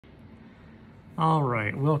All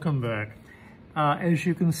right, welcome back. As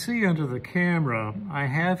you can see under the camera, I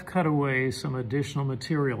have cut away some additional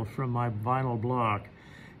material from my vinyl block,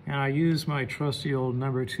 and I use my trusty old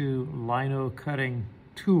number 2 lino cutting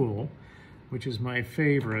tool, which is my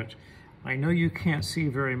favorite. I know you can't see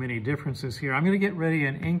very many differences here. I'm going to get ready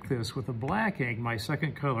and ink this with a black ink, my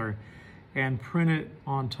second color, and print it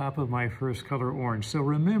on top of my first color orange. So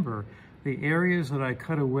remember, the areas that I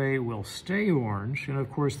cut away will stay orange, and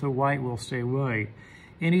of course the white will stay white.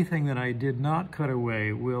 Anything that I did not cut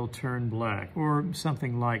away will turn black, or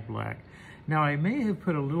something like black. Now I may have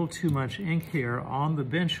put a little too much ink here on the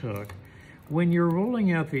bench hook. When you're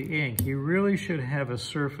rolling out the ink, you really should have a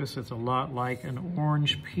surface that's a lot like an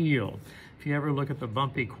orange peel. If you ever look at the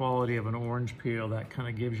bumpy quality of an orange peel, that kind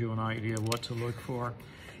of gives you an idea of what to look for.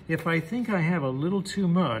 If I think I have a little too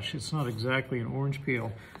much, it's not exactly an orange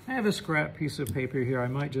peel, I have a scrap piece of paper here. I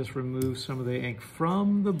might just remove some of the ink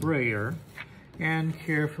from the brayer and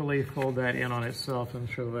carefully fold that in on itself and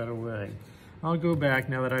throw that away. I'll go back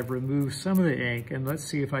now that I've removed some of the ink, and let's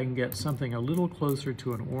see if I can get something a little closer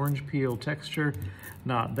to an orange peel texture.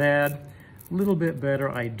 Not bad. A little bit better.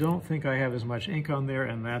 I don't think I have as much ink on there,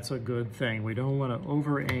 and that's a good thing. We don't want to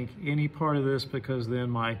over ink any part of this because then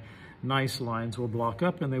my nice lines will block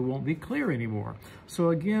up and they won't be clear anymore. So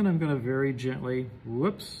again, I'm going to very gently,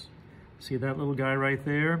 whoops, see that little guy right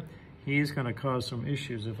there? He's going to cause some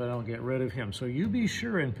issues if I don't get rid of him. So you be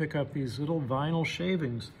sure and pick up these little vinyl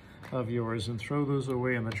shavings of yours and throw those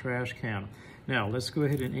away in the trash can. Now let's go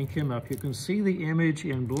ahead and ink him up. You can see the image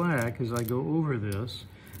in black as I go over this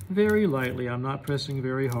very lightly. I'm not pressing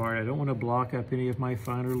very hard. I don't want to block up any of my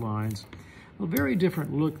finer lines. A very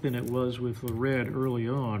different look than it was with the red early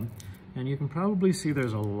on. And you can probably see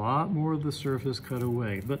there's a lot more of the surface cut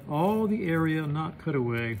away, but all the area not cut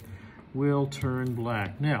away will turn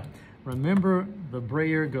black. Now, remember the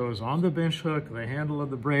brayer goes on the bench hook, the handle of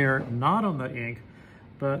the brayer, not on the ink,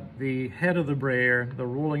 but the head of the brayer, the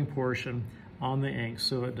rolling portion on the ink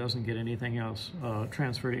so it doesn't get anything else,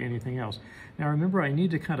 transfer to anything else. Now remember, I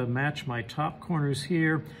need to kind of match my top corners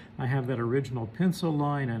here. I have that original pencil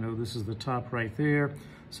line. I know this is the top right there.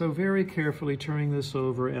 So very carefully turning this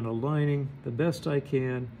over and aligning the best I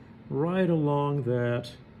can right along that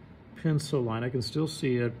pencil line. I can still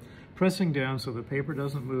see it. Pressing down so the paper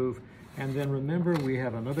doesn't move. And then remember, we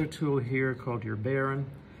have another tool here called your Baron.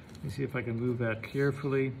 Let me see if I can move that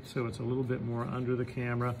carefully so it's a little bit more under the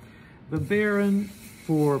camera. The Baron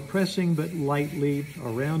for pressing but lightly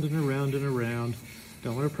around and around and around.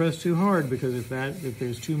 Don't want to press too hard because if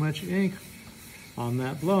there's too much ink on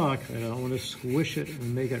that block, I don't want to squish it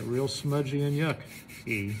and make it real smudgy and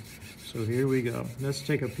yucky. So here we go. Let's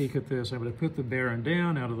take a peek at this. I'm going to put the Baron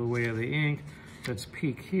down out of the way of the ink. Let's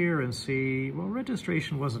peek here and see, well,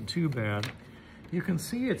 registration wasn't too bad. You can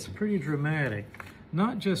see it's pretty dramatic.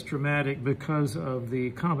 Not just dramatic because of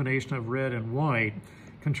the combination of red and white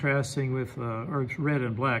contrasting with, or red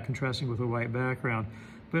and black contrasting with a white background,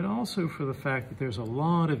 but also for the fact that there's a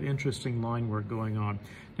lot of interesting line work going on.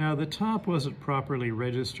 Now the top wasn't properly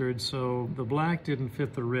registered, so the black didn't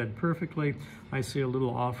fit the red perfectly. I see a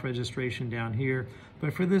little off registration down here,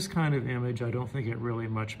 but for this kind of image, I don't think it really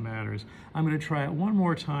much matters. I'm going to try it one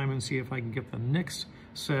more time and see if I can get the next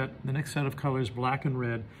set of colors, black and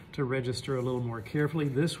red, to register a little more carefully.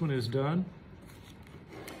 This one is done.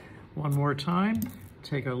 One more time,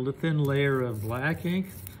 take a thin layer of black ink,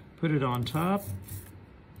 put it on top.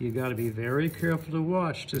 You got to be very careful to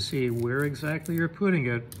watch to see where exactly you're putting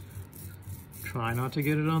it. Try not to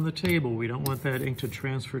get it on the table. We don't want that ink to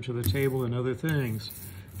transfer to the table and other things.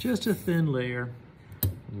 Just a thin layer.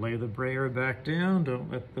 Lay the brayer back down.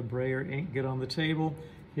 Don't let the brayer ink get on the table.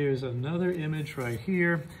 Here's another image right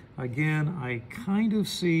here. Again, I kind of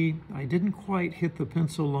see, I didn't quite hit the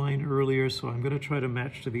pencil line earlier, so I'm going to try to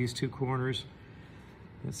match to these two corners.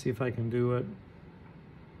 Let's see if I can do it.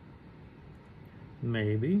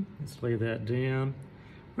 Maybe. Let's lay that down.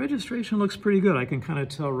 Registration looks pretty good. I can kind of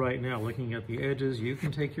tell right now looking at the edges. You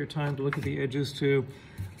can take your time to look at the edges too.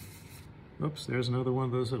 Oops, there's another one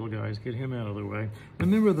of those little guys. Get him out of the way.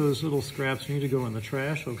 Remember, those little scraps need to go in the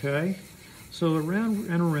trash, okay? So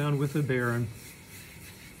around and around with the Baron.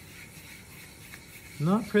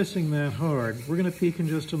 Not pressing that hard. We're going to peek in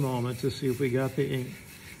just a moment to see if we got the ink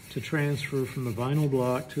to transfer from the vinyl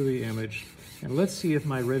block to the image. And let's see if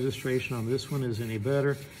my registration on this one is any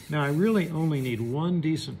better. Now I really only need one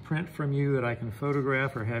decent print from you that I can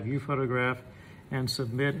photograph or have you photograph and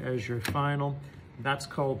submit as your final. That's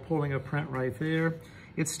called pulling a print right there.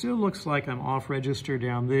 It still looks like I'm off register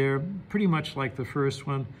down there, pretty much like the first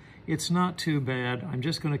one. It's not too bad. I'm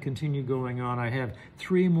just going to continue going on. I have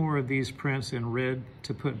 3 more of these prints in red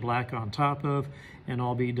to put black on top of, and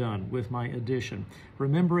I'll be done with my addition.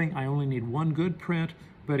 Remembering I only need 1 good print,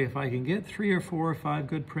 but if I can get 3 or 4 or 5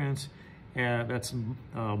 good prints, that's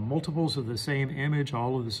multiples of the same image,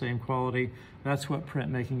 all of the same quality. That's what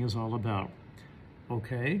printmaking is all about.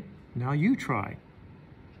 Okay, now you try.